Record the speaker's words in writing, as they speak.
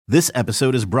This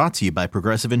episode is brought to you by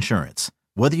Progressive Insurance.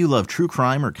 Whether you love true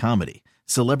crime or comedy,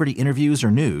 celebrity interviews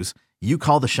or news, you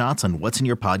call the shots on what's in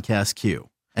your podcast queue.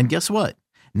 And guess what?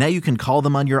 Now you can call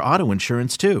them on your auto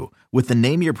insurance too with the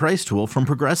Name Your Price tool from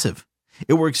Progressive.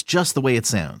 It works just the way it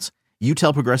sounds. You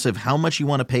tell Progressive how much you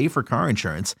want to pay for car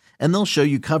insurance, and they'll show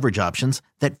you coverage options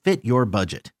that fit your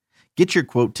budget. Get your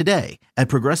quote today at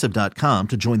Progressive.com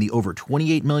to join the over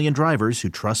 28 million drivers who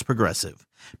trust Progressive.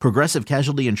 Progressive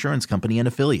Casualty Insurance Company and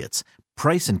Affiliates.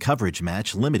 Price and coverage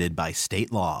match limited by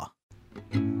state law.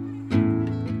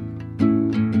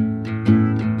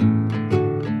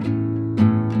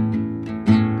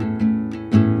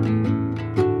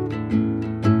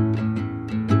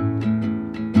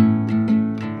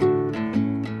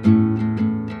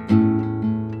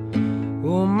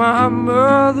 Oh, my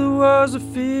mother was a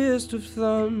fist of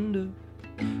thunder,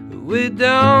 way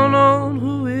down on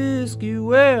her whiskey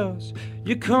wells.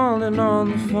 You're calling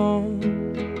on the phone,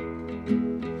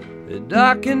 and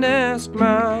I can ask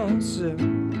myself,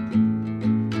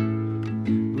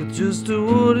 with just a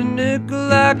wooden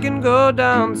nickel I can go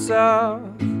down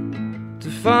south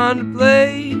to find a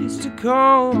place to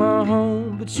call my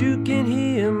home. But you can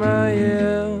hear my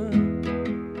yell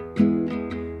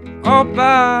all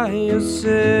by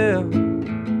yourself.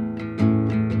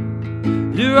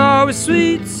 You're always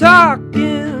sweet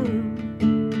talking,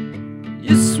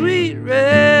 your sweet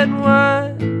red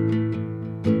wine.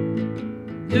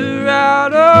 You're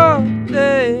out all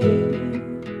day,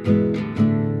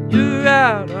 you're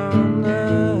out all night.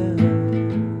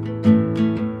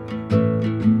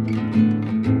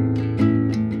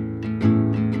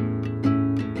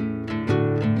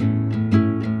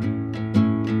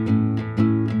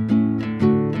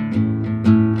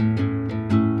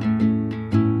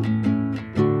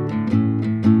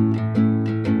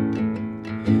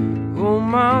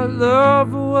 My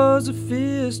lover was a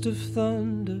fist of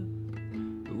thunder,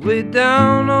 way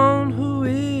down on her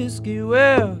whiskey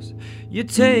wells. You're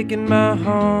taking my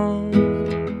home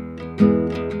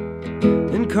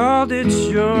and called it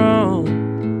your own,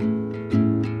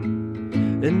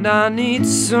 and I need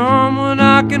someone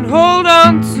I can hold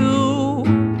on to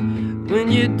when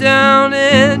you're down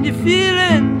and you're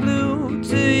feeling blue,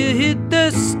 till you hit the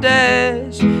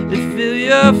stash and fill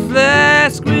your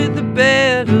flask with a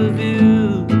better view.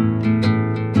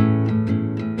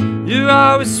 You're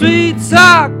always sweet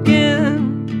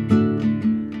talking,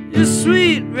 your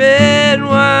sweet red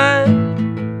wine.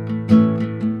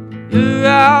 You're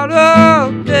out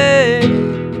all day,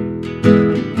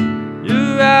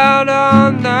 you're out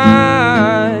all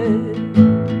night.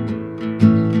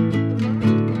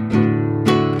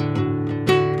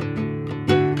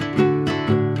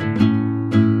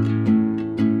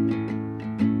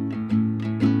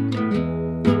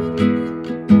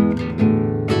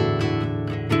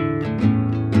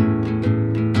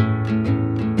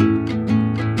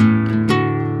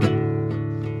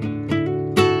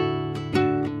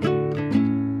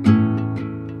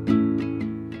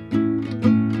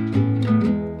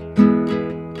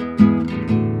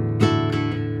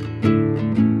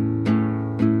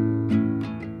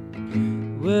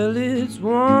 Well, it's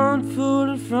one foot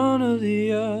in front of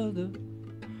the other.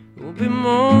 Will be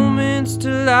moments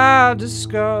till I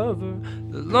discover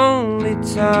the lonely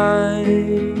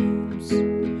times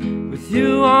with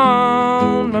you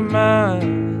on my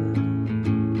mind.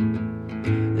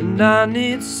 And I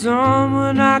need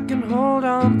someone I can hold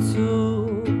on to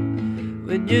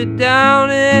when you're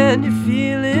down and you're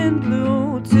feeling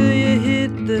blue, till you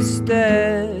hit the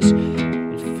stash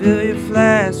and fill your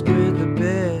flask with a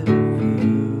better view.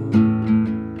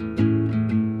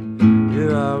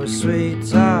 You're always sweet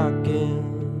talking,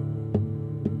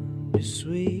 your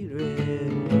sweet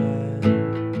red wine.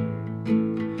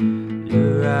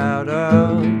 You're out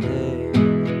all day,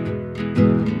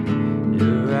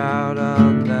 you're out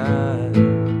all night.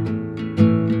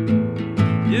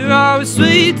 You're always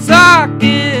sweet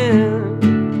talking,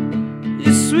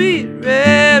 your sweet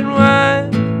red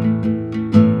wine.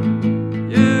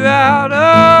 You're out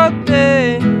all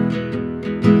day,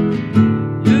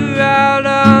 you're out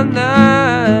all night.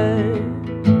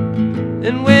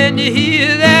 And when you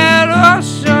hear that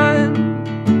ocean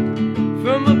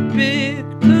from a big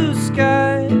blue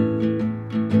sky,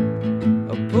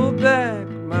 I'll pull back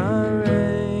my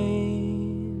reins.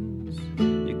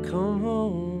 You come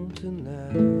home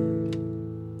tonight.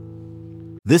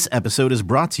 This episode is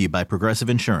brought to you by Progressive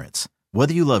Insurance.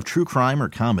 Whether you love true crime or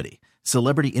comedy,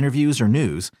 celebrity interviews or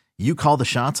news, you call the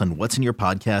shots on what's in your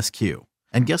podcast queue.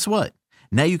 And guess what?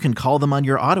 Now you can call them on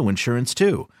your auto insurance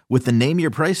too with the Name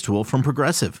Your Price tool from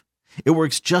Progressive. It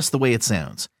works just the way it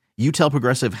sounds. You tell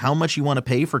Progressive how much you want to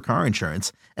pay for car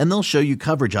insurance, and they'll show you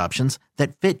coverage options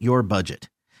that fit your budget.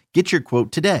 Get your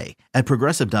quote today at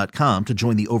Progressive.com to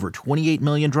join the over 28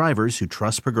 million drivers who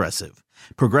trust Progressive.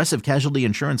 Progressive Casualty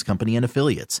Insurance Company and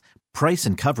Affiliates. Price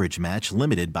and coverage match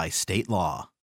limited by state law.